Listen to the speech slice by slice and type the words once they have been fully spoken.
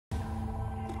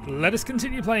Let us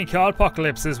continue playing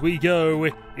Cardpocalypse as we go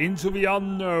into the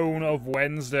unknown of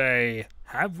Wednesday.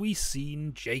 Have we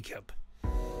seen Jacob?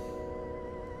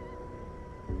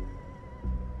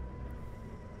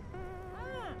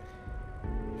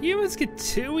 Humans get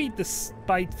to eat the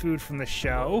spite food from the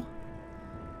show.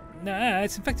 Nah,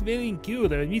 it's infected with alien goo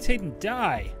that would mutate and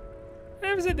die. I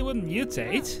never said they wouldn't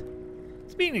mutate.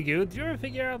 Speaking of goo, did you ever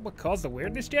figure out what caused the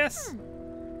weirdness, Jess?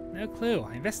 No clue.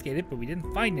 I investigated, but we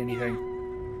didn't find anything.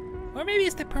 Or maybe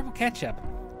it's the purple ketchup.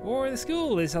 Or the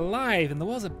school is alive and the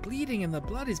walls are bleeding and the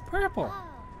blood is purple.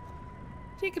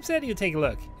 Jacob said he would take a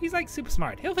look. He's like super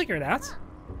smart. He'll figure it out.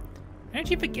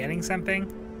 Aren't you forgetting something?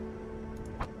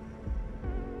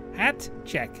 Hat,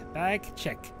 check. Bag,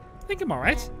 check. I think I'm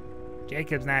alright.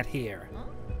 Jacob's not here.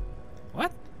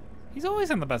 What? He's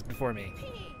always on the bus before me.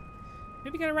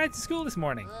 Maybe got a ride to school this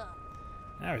morning.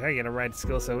 I wish I could get a ride to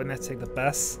school so I wouldn't have to take the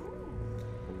bus.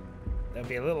 That'd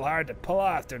be a little hard to pull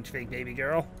off, don't you think, baby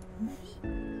girl?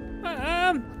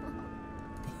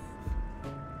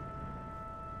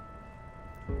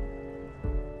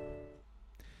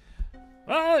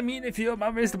 Well, I mean, if your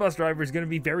mum is the bus driver, it's going to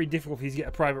be very difficult for you to get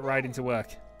a private ride into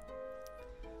work.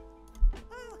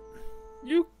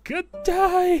 You could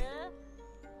die!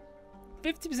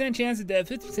 50% chance of death,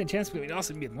 50% chance of being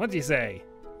awesome mutant. What do you say?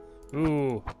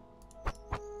 Ooh.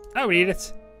 I would eat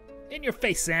it. In your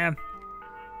face, Sam.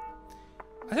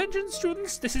 Attention,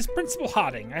 students. This is Principal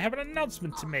Harding. I have an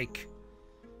announcement to make.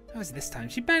 How is it this time?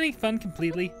 She banning fun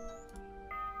completely.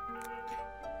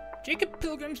 Jacob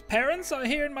Pilgrim's parents are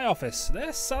here in my office.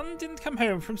 Their son didn't come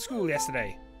home from school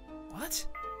yesterday. What?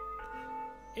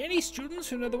 Any students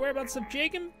who know the whereabouts of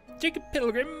Jacob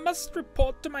Pilgrim must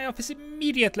report to my office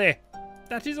immediately.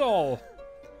 That is all.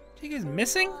 Jacob's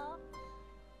missing?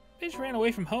 He just ran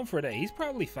away from home for a day. He's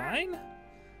probably fine.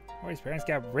 Or his parents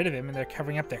got rid of him and they're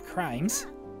covering up their crimes.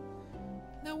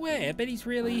 No way. I bet he's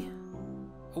really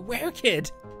a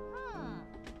were-kid.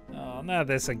 Oh, not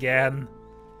this again.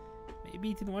 Maybe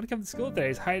he didn't want to come to school today.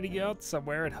 He's hiding out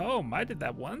somewhere at home. I did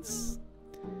that once.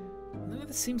 No,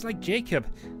 this seems like Jacob.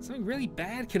 Something really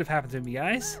bad could have happened to him, you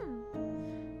guys.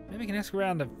 Maybe I can ask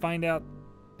around and find out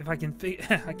if I can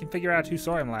figure out who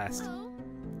saw him last. If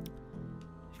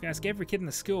you can ask every kid in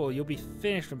the school, you'll be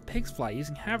finished from pig's fly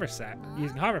using hover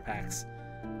packs.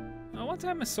 Well, one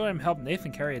time I saw him help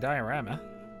Nathan carry a diorama.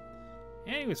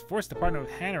 And he was forced to partner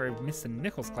with Hannah in Mr.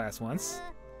 Nichols' class once.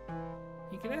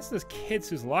 You can ask those kids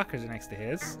whose lockers are next to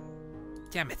his.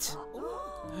 Damn it.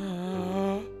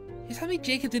 You telling me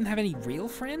Jacob didn't have any real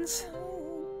friends?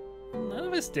 None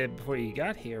of us did before you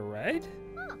got here, right?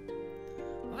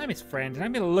 Well, I'm his friend, and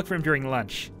I'm gonna look for him during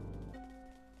lunch.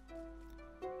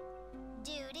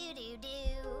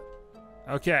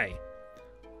 Okay.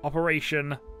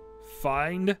 Operation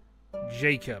Find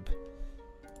Jacob.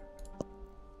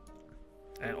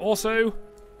 And also,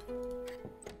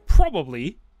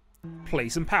 probably play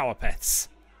some Power Pets.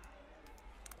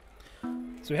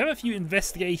 So we have a few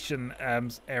investigation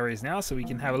areas now, so we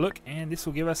can have a look, and this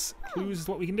will give us clues as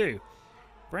to what we can do.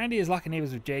 Brandy is locking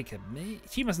neighbors with Jacob.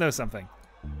 She must know something.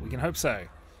 We can hope so.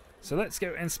 So let's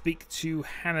go and speak to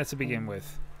Hannah to begin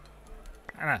with.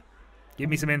 Hannah,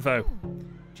 give me some info.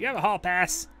 Do you have a hall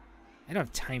pass? I don't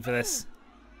have time for this.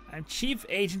 I'm Chief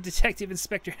Agent Detective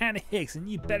Inspector Hannah Hicks, and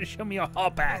you better show me a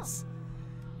hall pass.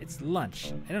 It's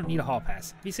lunch. I don't need a hall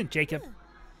pass. Have you seen Jacob?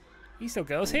 He still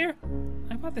goes here?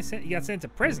 I thought he got sent to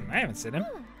prison. I haven't seen him.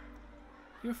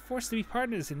 You were forced to be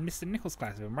partners in Mr. Nichols'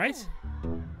 class with him, right?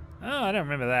 Oh, I don't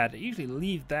remember that. I usually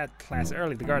leave that class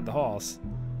early to guard the halls.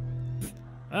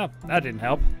 Oh, that didn't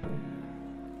help.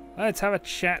 Let's have a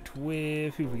chat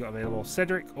with... who have we got available?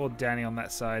 Cedric or Danny on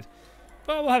that side?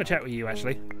 Well, we'll have a chat with you,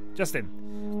 actually. Justin,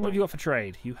 what have you got for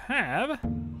trade? You have...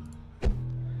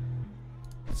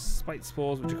 Spite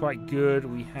Spores, which are quite good.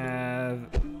 We have...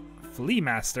 Flea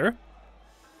Master.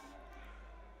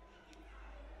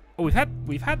 Oh,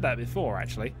 we've had that before,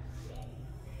 actually.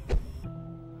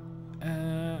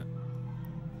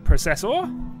 Processor.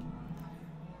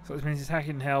 So this means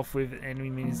attacking health with enemy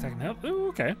means attacking health. Oh,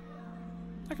 okay.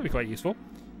 That could be quite useful.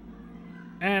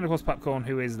 And of course Popcorn,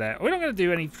 who is there. We're not going to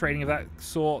do any trading of that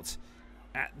sort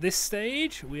at this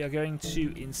stage. We are going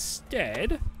to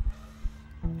instead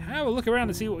have a look around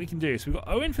and see what we can do. So we've got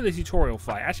Owen for the tutorial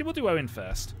fight. Actually, we'll do Owen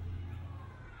first.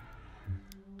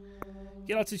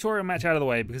 Get our tutorial match out of the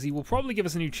way, because he will probably give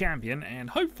us a new champion, and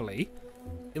hopefully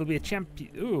it'll be a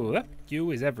champion. Ooh, that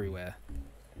goo is everywhere.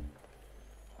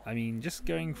 I mean, just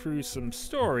going through some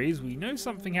stories, we know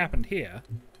something happened here.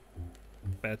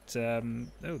 But,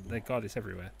 oh, thank God, it's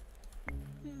everywhere.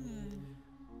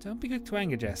 Don't be quick to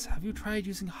anger, Jess. Have you tried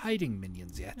using hiding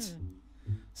minions yet?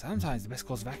 Sometimes the best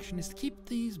course of action is to keep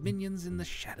these minions in the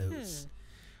shadows.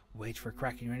 Wait for a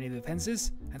crack in any of the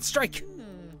defenses, and strike!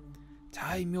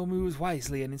 Time your moves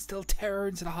wisely and instill terror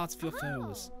into the hearts of your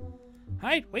foes.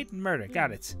 Hide, wait, and murder.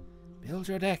 Got it. Build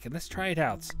your deck and let's try it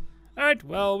out. Alright,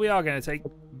 well, we are going to take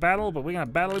battle, but we're going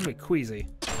to battle him with Queasy.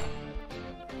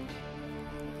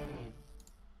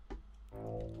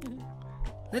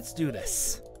 Let's do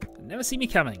this. Never see me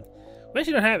coming. We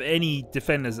actually don't have any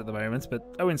defenders at the moment, but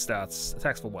Owen starts.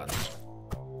 Attacks for 1.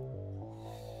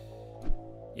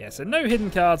 Yeah, so no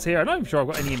hidden cards here. I'm not even sure I've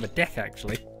got any in the deck,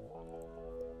 actually.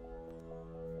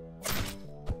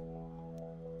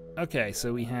 Okay,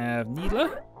 so we have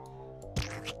Needler.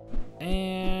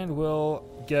 And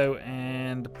we'll go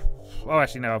and... Oh,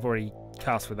 actually, no, I've already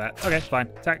cast with that. Okay, fine.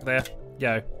 Attack there.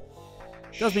 Go.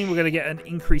 Does mean we're going to get an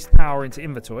increased power into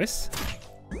Invertoise.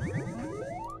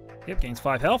 Yep, gains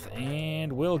 5 health,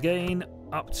 and we'll gain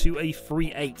up to a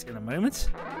free 8 in a moment.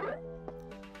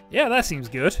 Yeah, that seems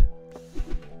good.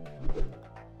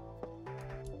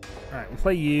 Alright, we'll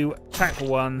play you. Attack for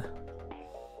 1.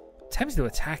 Tempted to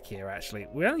attack here, actually.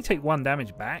 We only take 1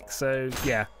 damage back, so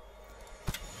yeah.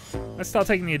 Let's start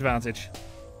taking the advantage.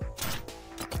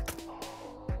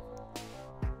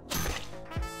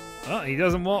 Oh, he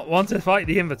doesn't want to fight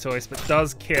the Invertoise, but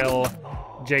does kill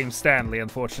James Stanley,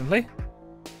 unfortunately.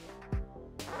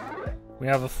 We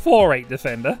have a 4/8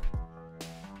 defender.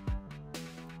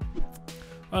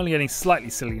 Only getting slightly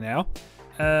silly now.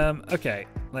 Okay,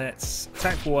 let's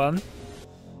attack for 1.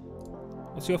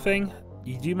 What's your thing?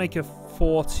 You do make a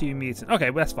 4/2 mutant. Okay,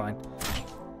 well, that's fine.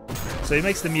 So he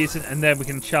makes the mutant, and then we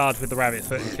can charge with the rabbit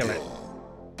foot and kill it.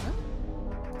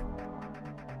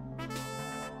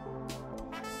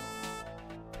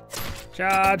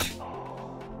 Charge!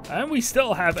 And we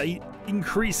still have a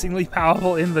increasingly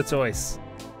powerful Invertoise.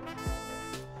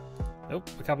 Oh,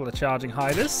 a couple of charging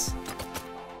hiders.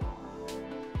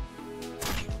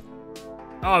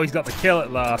 Oh, he's got the kill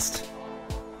at last.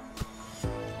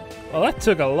 Well, that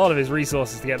took a lot of his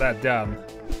resources to get that done.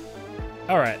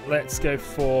 Alright, let's go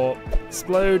for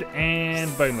Explode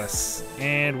and Boneless.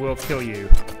 And we'll kill you.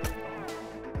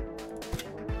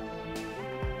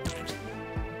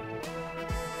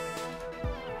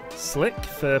 Slick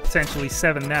for potentially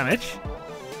 7 damage.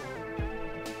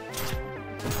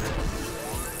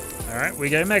 Alright, we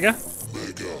go Mega.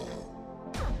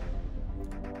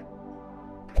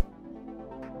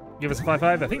 Give us a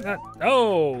 5/5. I think that...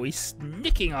 Oh, he's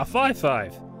nicking our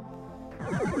 5/5.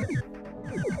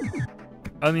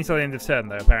 Only until the end of turn,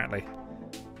 though, apparently.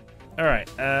 Alright,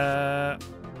 oh,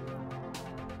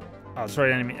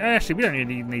 sorry, enemy. Actually, we don't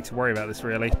even need to worry about this,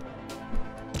 really.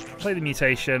 Play the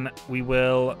mutation. We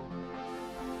will...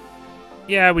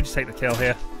 Yeah, we just take the kill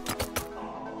here.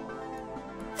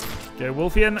 Go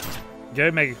Wolfian. Go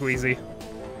Mega Queasy.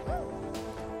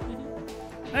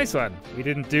 Nice one. We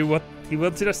didn't do what he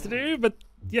wanted us to do, but,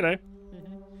 you know.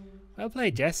 Well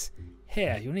played, Jess.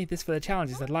 Here, you'll need this for the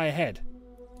challenges that lie ahead.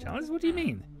 Challenges? What do you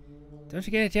mean? Don't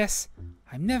forget it, Jess.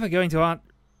 I'm never going to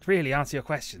really answer your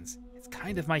questions. It's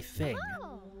kind of my thing.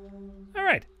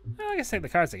 Alright. Well, I guess take the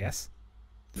cards, I guess.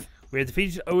 We had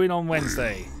defeated Owen on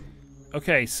Wednesday.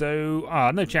 Okay,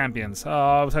 so... no champions.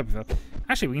 I was hoping for...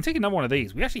 Actually, we can take another one of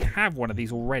these. We actually have one of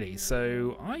these already,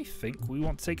 so I think we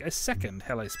want to take a second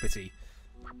Hello Spitty.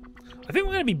 I think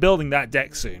we're going to be building that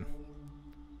deck soon.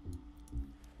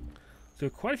 So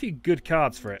quite a few good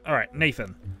cards for it. Alright,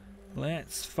 Nathan.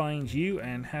 Let's find you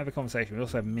and have a conversation. We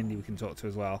also have Mindy we can talk to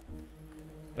as well.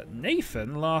 But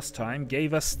Nathan, last time,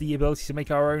 gave us the ability to make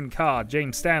our own card,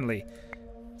 James Stanley.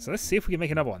 So let's see if we can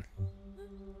make another one.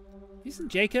 Isn't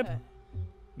Jacob?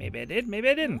 Maybe I did, maybe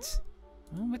I didn't.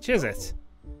 Well, which is it?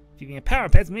 If you give me a Power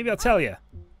Pets, maybe I'll tell you.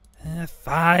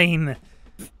 Fine.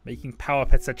 Making Power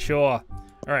Pets a chore.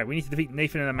 Alright, we need to defeat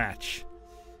Nathan in a match.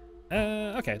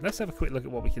 Okay, let's have a quick look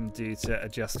at what we can do to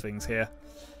adjust things here.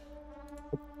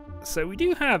 So we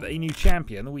do have a new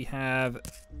champion. We have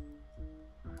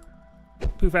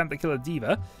Poofant the Killer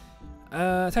Diva.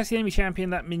 Attacks the enemy champion,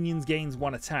 that minions gains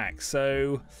 1 attack.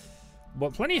 So,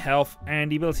 well, plenty of health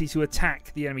and the ability to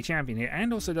attack the enemy champion here.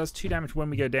 And also does 2 damage when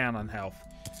we go down on health.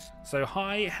 So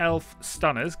high health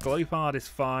stunners. Glowpard is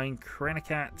fine.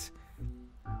 Krenicat.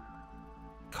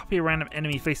 Copy a random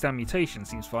enemy face down mutation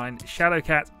seems fine.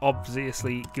 Shadowcat,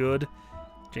 obviously good.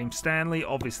 James Stanley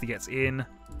obviously gets in.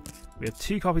 We have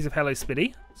 2 copies of Hello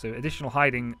Spitty, so additional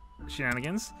hiding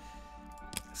shenanigans.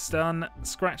 Stun,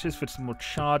 scratches for some more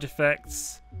charge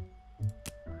effects.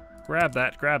 Grab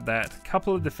that, grab that.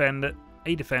 Couple of defender,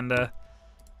 a defender.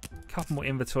 Couple more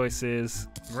Invertoises.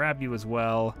 Grab you as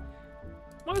well.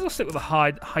 Might as well stick with the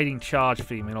hiding charge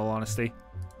theme in all honesty.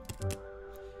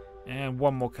 And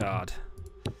 1 more card.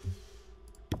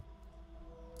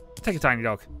 Take a tiny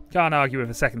dog. Can't argue with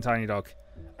a second tiny dog.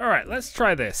 Alright, let's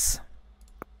try this.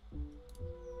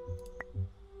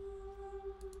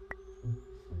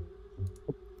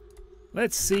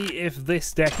 Let's see if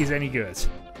this deck is any good.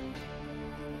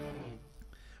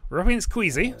 We're up against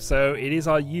Queasy, so it is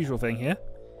our usual thing here.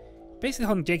 Basically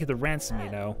holding Jacob to ransom,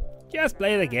 you know. Just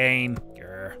play the game.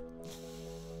 Grr.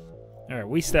 Alright,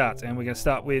 we start, and we're going to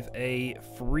start with a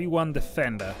 3-1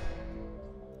 defender.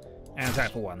 And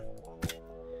attack for 1.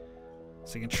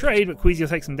 So you can trade, but Queasy will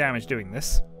take some damage doing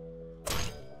this.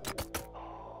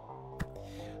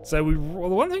 So the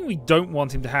one thing we don't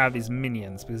want him to have is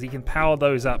minions, because he can power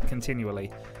those up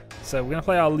continually. So we're going to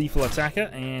play our lethal attacker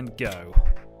and go.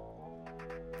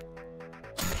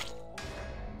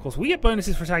 Of course, we get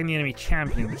bonuses for attacking the enemy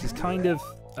champion, which is kind of...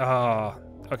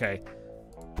 okay.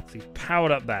 So he's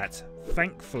powered up that.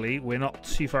 Thankfully, we're not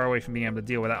too far away from being able to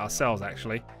deal with that ourselves,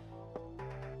 actually.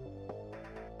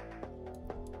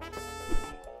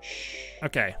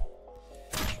 Okay.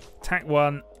 Attack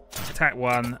 1. Attack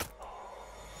 1.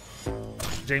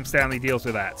 James Stanley deals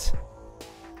with that.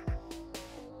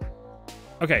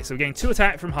 Okay, so we're getting 2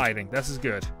 attack from hiding. This is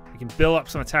good. We can build up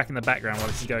some attack in the background while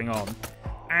this is going on.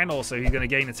 And also, he's going to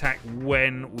gain attack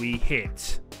when we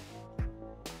hit.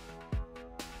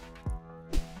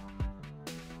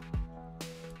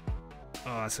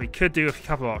 So he could do a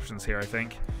couple of options here, I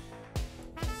think.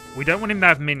 We don't want him to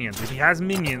have minions. If he has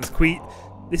minions,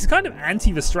 this is kind of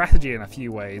anti the strategy in a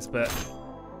few ways, but...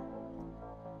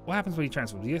 What happens when he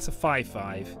transforms? He gets a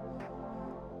 5-5.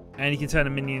 And he can turn a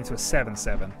minion into a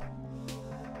 7-7.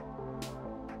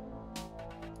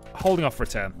 Holding off for a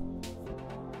turn.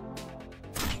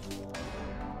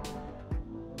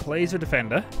 Plays a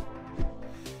defender.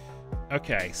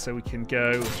 Okay, so we can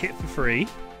go hit for free.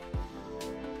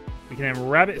 We can then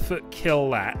rabbit foot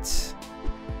kill that.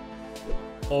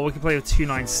 Or we can play a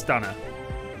 2-9 stunner.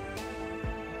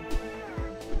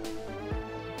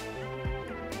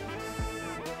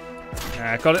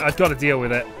 I've got to deal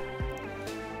with it.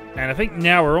 And I think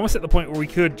now we're almost at the point where we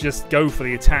could just go for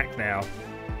the attack now.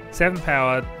 7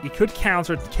 power, you could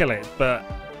counter and kill it, but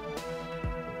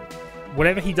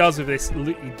whatever he does with this,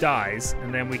 he dies,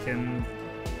 and then we can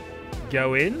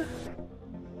go in.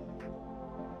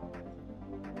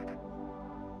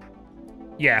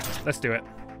 Yeah, let's do it.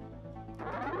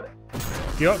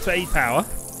 Go up to 8 power.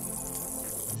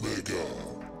 Mega.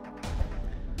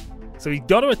 So he's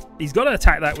got to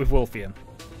attack that with Wolfian.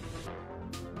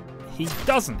 He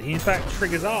doesn't. He in fact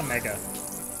triggers our Mega.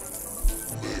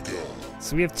 Mega.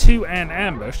 So we have 2 and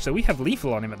ambush. So we have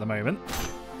lethal on him at the moment.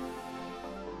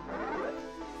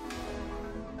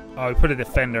 Oh, we put a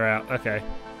defender out. Okay.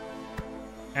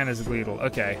 And there's a Gleedle.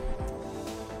 Okay.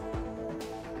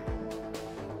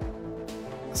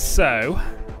 So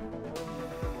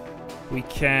we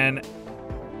can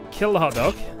kill the hot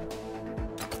dog.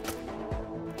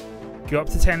 Go up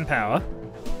to 10 power.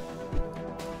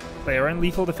 Play our own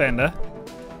lethal defender.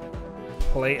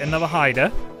 Play another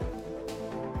hider.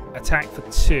 Attack for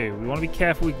 2. We want to be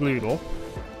careful with Gloodle.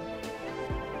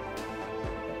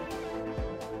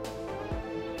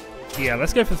 Yeah,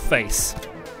 let's go for face.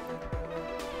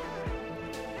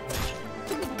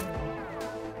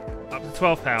 Up to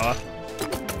 12 power.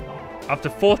 Up to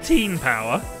 14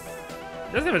 power.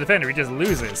 He doesn't have a defender, he just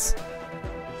loses.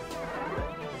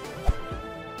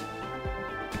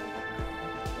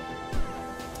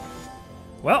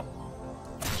 Well,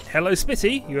 hello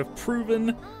Spitty, you have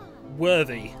proven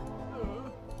worthy.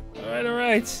 Alright,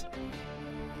 alright.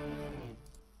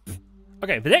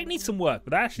 Okay, the deck needs some work,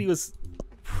 but that actually was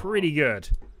pretty good.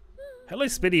 Hello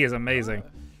Spitty is amazing.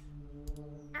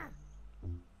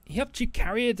 He helped you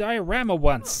carry a diorama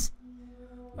once.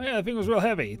 Oh yeah, the thing was real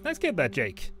heavy. Let's get that,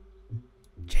 Jake.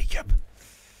 Jacob.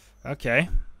 Okay,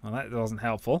 well that wasn't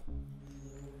helpful.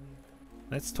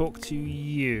 Let's talk to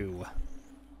you.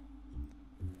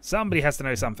 Somebody has to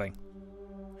know something.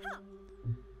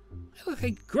 I look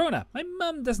like a grown-up. My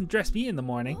mum doesn't dress me in the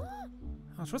morning.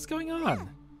 Gosh, what's going on?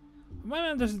 My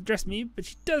mum doesn't dress me, but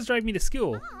she does drive me to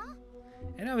school.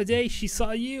 And the other day she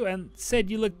saw you and said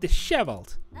you look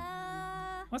disheveled.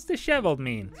 What's disheveled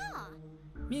mean?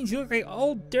 Means you look like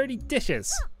old dirty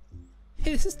dishes.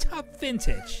 Hey, this is top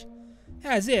vintage.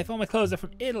 As if all my clothes are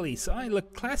from Italy, so I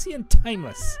look classy and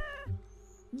timeless.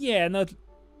 Yeah, no,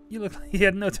 you look like you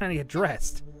had no time to get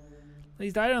dressed. At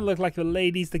least I don't look like the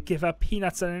ladies that give up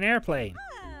peanuts on an airplane.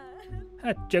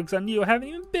 That joke's on you, I haven't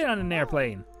even been on an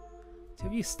airplane. So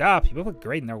if you stop, you both look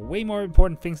great and there are way more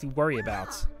important things to worry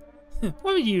about. What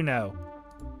would you know?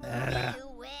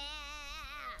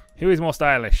 Who is more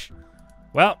stylish?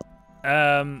 Well,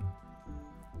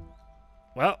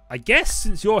 I guess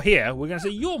since you're here, we're going to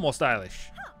say you're more stylish.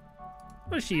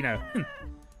 What does she know? Who do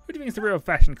you think is the real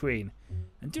fashion queen?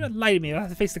 And do not lie to me, I'll have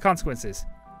to face the consequences.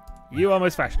 You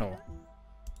almost fashionable.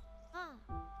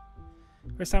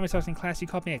 First time I taught in class, you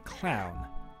called me a clown.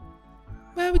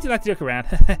 Well, would you like to joke around?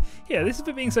 Here, this is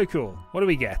for being so cool. What do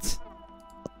we get?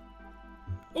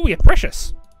 Oh, we get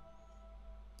Precious.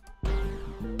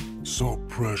 So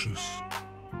precious.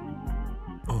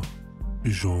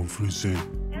 Bichon frisé.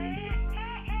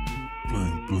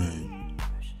 Bling bling.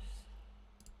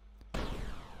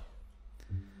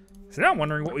 So now I'm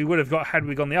wondering what we would have got had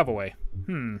we gone the other way.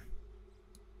 There's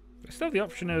still the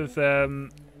option of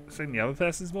saying the other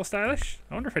person's more stylish.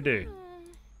 I wonder if I do.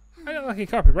 I don't like a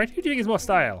carpet, right? Who do you think is more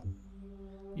style?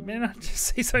 You may not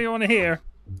just say something you want to hear.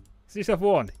 See yourself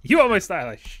warned. You are most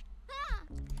stylish.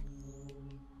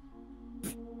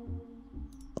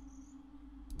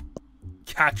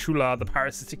 Catula, the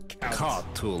parasitic count.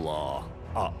 Catula.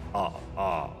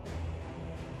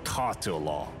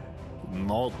 Catula.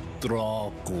 Not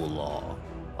Dracula.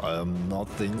 I am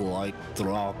nothing like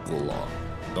Dracula.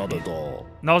 Not at all.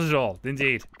 Not at all,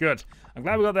 indeed. Good. I'm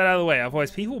glad we got that out of the way,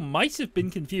 otherwise people might have been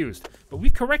confused. But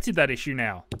we've corrected that issue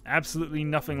now. Absolutely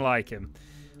nothing like him.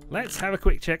 Let's have a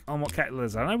quick check on what Catula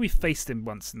is. I know we faced him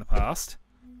once in the past.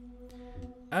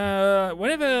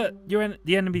 Whenever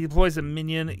the enemy deploys a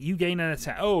minion, you gain an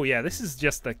attack. Oh yeah, this is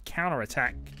just the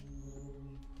counter-attack.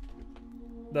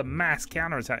 The mass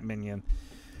counter-attack minion.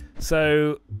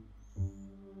 So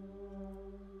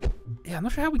yeah, I'm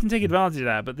not sure how we can take advantage of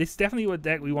that, but this is definitely a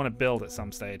deck we want to build at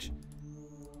some stage.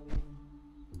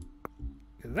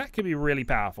 That could be really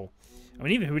powerful. I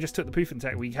mean, even if we just took the proof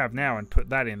attack we have now and put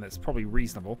that in, that's probably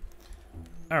reasonable.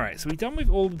 Alright, so we're done with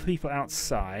all the people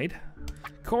outside.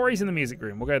 Corey's in the music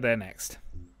room. We'll go there next.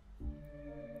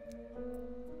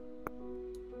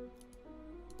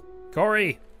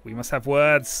 Corey, we must have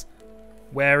words.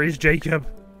 Where is Jacob?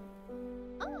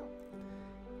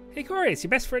 Hey Corey, it's your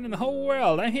best friend in the whole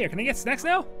world. I'm here. Can I get snacks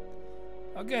now?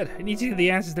 Oh good. I need you to get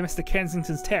the answers to Mr.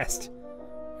 Kensington's test.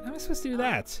 How am I supposed to do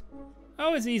that?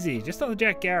 Oh, it's easy. Just talk to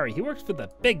Jack Gary. He works for the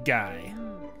big guy.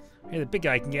 Hey, the big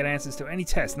guy can get answers to any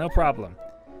test, no problem.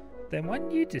 Then why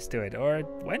don't you just do it? Or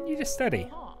why don't you just study?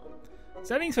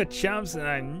 Studying's for chumps, and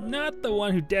I'm not the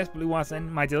one who desperately wants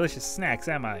my delicious snacks,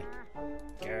 am I?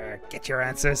 Grr, get your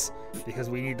answers, because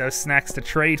we need those snacks to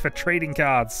trade for trading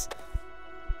cards.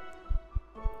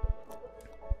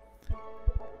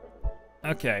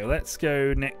 Okay, let's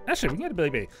go next. Actually, we can go to Billy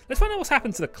B. Let's find out what's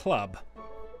happened to the club.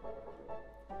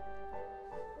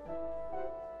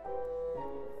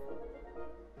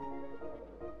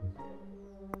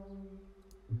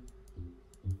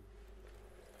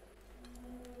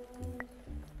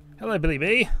 Hello, Billy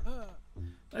B.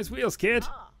 Nice wheels, kid.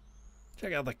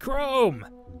 Check out the chrome.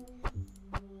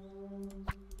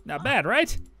 Not bad,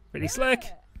 right? Pretty slick.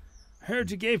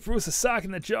 Heard you gave Bruce a sock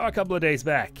in the jaw a couple of days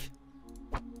back.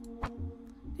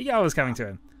 He got what was coming to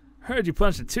him. Heard you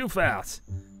punched a tooth out.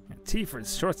 Teeth are in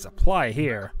short supply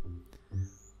here.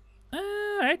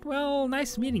 Alright, well,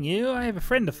 nice meeting you. I have a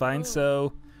friend to find,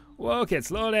 so... Whoa, kid,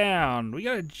 slow down. We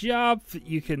got a job that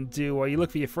you can do while you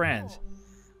look for your friend.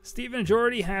 Steve and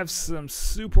Jordy have some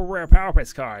super rare Power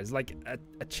Pets cards, like a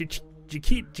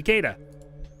cicada.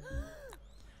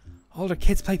 Older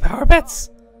kids play Power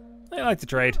Pets? They like to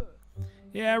trade.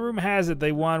 Yeah, rumor has it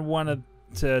they want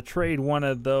to trade one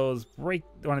of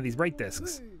these break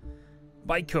discs.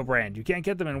 Bytco brand. You can't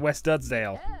get them in West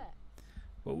Dudsdale.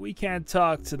 But we can't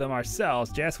talk to them ourselves,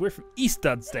 Jess. We're from East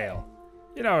Dudsdale.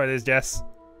 You know where it is, Jess.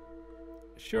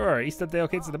 Sure, East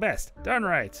Dudsdale kids are the best. Darn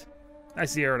right. I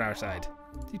see her on our side.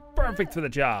 She's perfect for the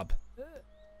job.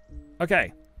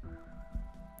 Okay.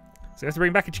 So we have to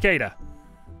bring back a cicada.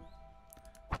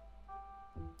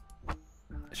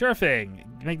 Sure thing.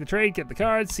 Make the trade, get the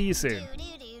cards, see you soon.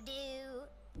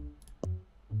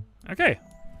 Okay.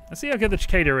 Let's see how good the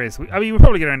cicada is. I mean, we're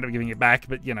probably going to end up giving it back,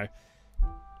 but, you know.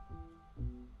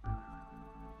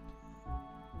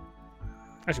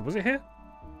 Actually, was it here?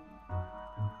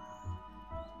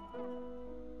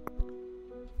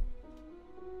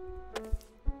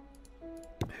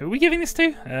 Who are we giving this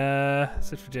to?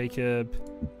 Search for Jacob.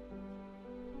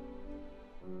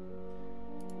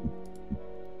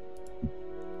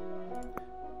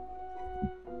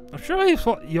 I'm sure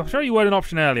you weren't an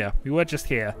option earlier. We were just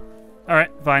here. Alright,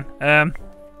 fine.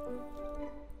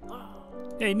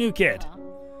 Hey, new kid.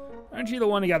 Aren't you the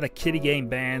one who got the kiddie game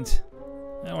banned?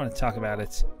 I don't want to talk about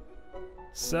it.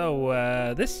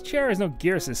 So, this chair has no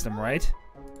gear system, right?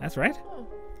 That's right.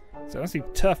 So it must be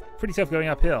tough, pretty tough going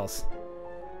up hills.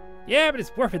 Yeah, but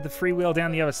it's worth it to freewheel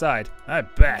down the other side. I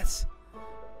bet.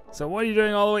 So what are you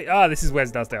doing all the way? Ah, this is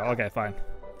West Dudsdale. Okay, fine.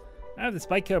 I have this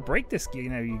Bytco brake disc,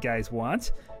 you guys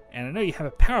want. And I know you have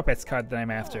a Power Pets card that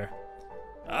I'm after.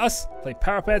 Us? Play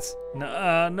Power Pets?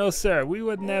 No, sir. We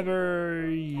would never...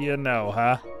 You know,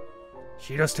 huh?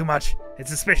 She does too much. It's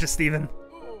suspicious, Steven.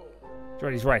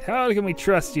 Jordy's right. How can we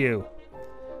trust you?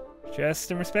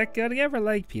 Trust and respect go together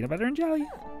like peanut butter and jelly.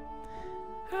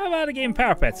 How about a game of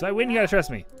Power Pets? If I win, you gotta trust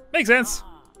me. Makes sense.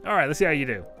 Alright, let's see how you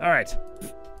do. Alright.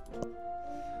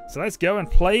 So let's go and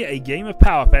play a game of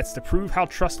Power Pets to prove how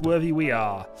trustworthy we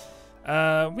are.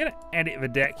 We're going to edit the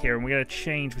deck here, and we're going to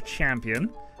change the champion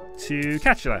to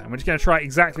Catula. And we're just going to try it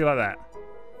exactly like that.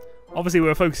 Obviously, we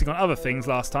were focusing on other things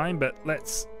last time, but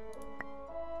let's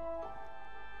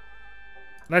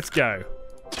go.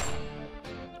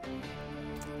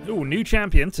 Ooh, new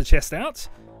champion to test out.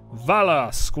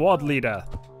 Vala, squad leader.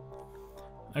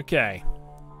 Okay.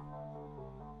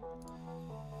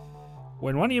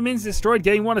 When one of your minions is destroyed,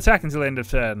 gain 1 attack until end of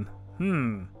turn.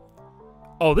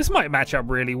 Oh, this might match up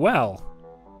really well.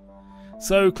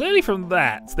 So, clearly from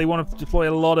that, they want to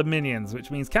deploy a lot of minions, which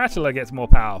means Catula gets more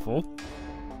powerful.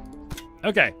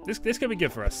 Okay, this could be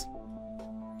good for us.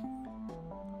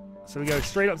 So we go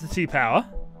straight up to 2 power.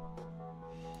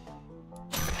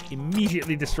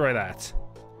 Immediately destroy that.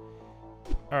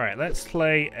 Alright, let's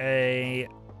play a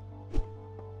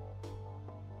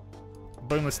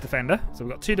boneless defender. So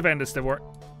we've got 2 defenders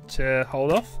to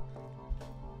hold off.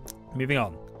 Moving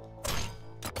on.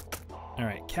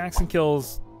 Alright, Caxton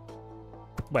kills...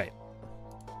 Wait.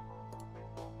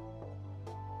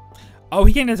 Oh,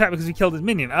 he gained an attack because he killed his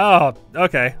minion. Oh,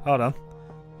 okay. Hold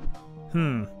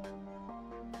on.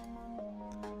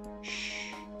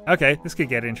 Okay, this could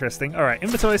get interesting. Alright,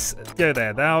 Invertoise, go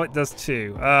there. Now it does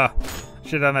 2.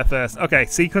 Should have done that first. Okay,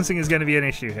 sequencing is going to be an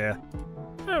issue here.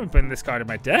 I'm putting this card in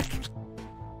my deck.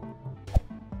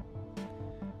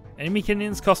 Enemy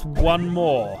minions cost 1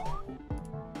 more.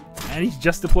 And he's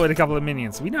just deployed a couple of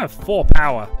minions. So we now have 4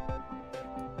 power.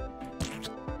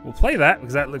 We'll play that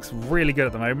because that looks really good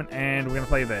at the moment. And we're going to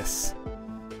play this.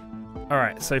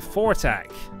 Alright, so 4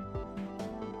 attack.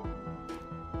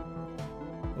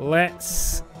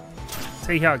 Let's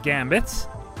take out Gambit.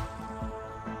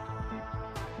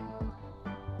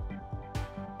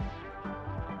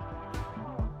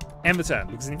 End the turn.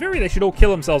 Because in theory they should all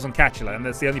kill themselves on Catula, and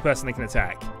that's the only person they can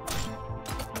attack.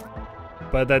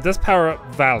 But that does power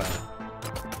up Valor.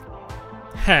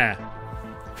 Ha.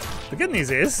 The good news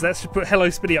is, that should put Hello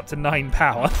Spitty up to 9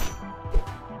 power.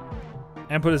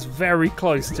 And put us very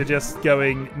close to just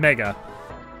going Mega.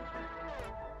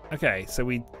 Okay, so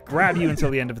we grab you until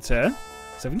the end of the turn.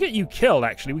 So if we can get you killed,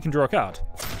 actually, we can draw a card.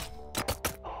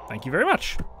 Thank you very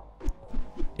much.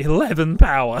 11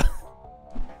 power.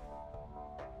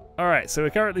 Alright, so we're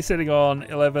currently sitting on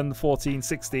 11, 14,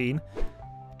 16.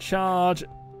 Charge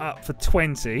up for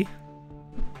 20.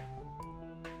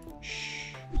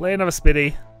 Play another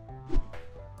Spitty.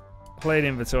 Play an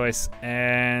Invertoise.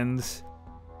 And...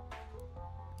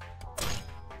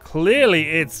 clearly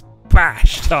it's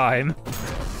bash time.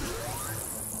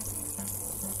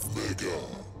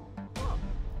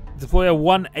 Deploy a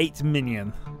 1/8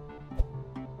 minion.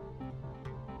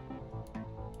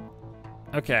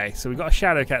 Okay, so we've got a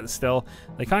Shadow Cat still.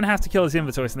 They kind of have to kill this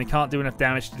Invertoise, and they can't do enough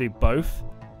damage to do both.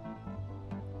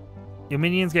 Your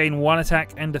minions gain 1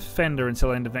 attack and defender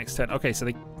until end of next turn. Okay, so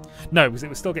they... no, because it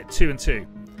would still get 2 and 2.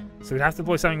 So we'd have to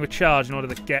deploy something with charge in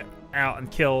order to get out and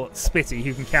kill Spitty,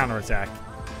 who can counterattack.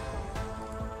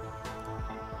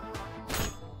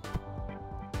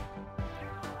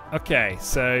 Okay,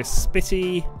 so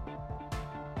Spitty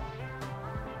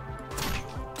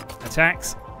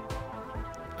attacks.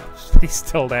 He's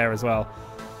still there as well.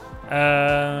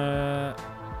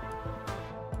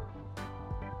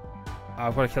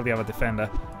 I've got to kill the other defender.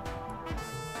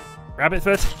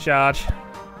 Rabbitfoot, charge.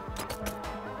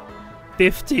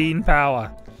 15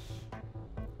 power.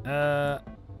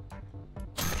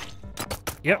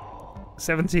 Yep.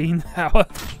 17 power.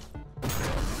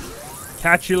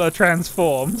 Catula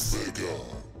transforms.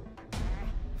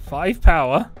 5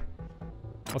 power.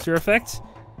 What's your effect?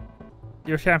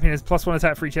 Your champion has +1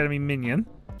 attack for each enemy minion.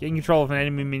 Getting control of an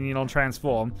enemy minion on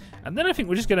transform. And then I think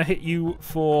we're just going to hit you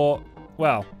for,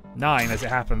 well, 9 as it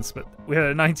happens. But we had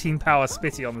a 19 power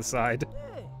Spitty on the side.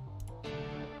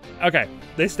 Okay,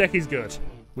 this deck is good.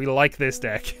 We like this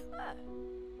deck.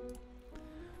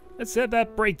 Let's set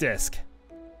that break disc.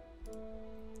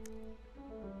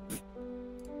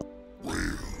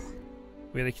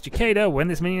 With a Cicada, when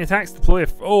this minion attacks, deploy a...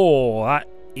 oh, that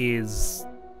is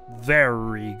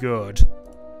very good.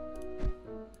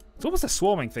 It's almost a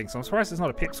swarming thing, so I'm surprised it's not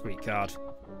a Pipsqueak card.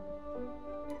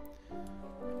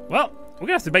 Well, we're going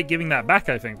to have to debate giving that back,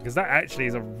 I think, because that actually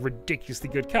is a ridiculously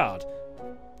good card.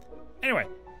 Anyway,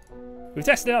 We've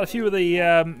tested out a few of the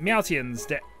Meowtians.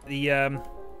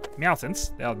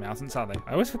 Meowtants. They are the Meowtants, aren't they?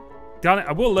 I always darn it.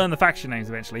 I will learn the faction names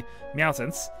eventually.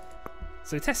 Meowtants.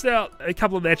 So we tested out a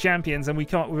couple of their champions, and we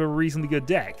come up with a reasonably good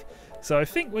deck. So I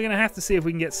think we're going to have to see if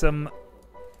we can get some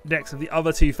decks of the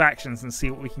other two factions and see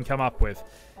what we can come up with.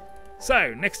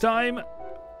 So next time,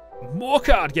 more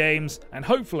card games, and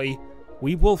hopefully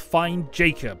we will find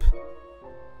Jacob.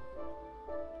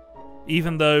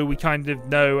 Even though we kind of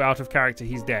know out of character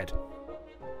he's dead.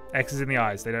 X's in the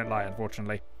eyes, they don't lie,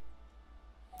 unfortunately.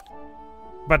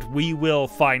 But we will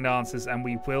find answers, and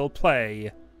we will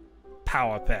play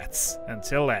Power Pets.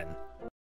 Until then.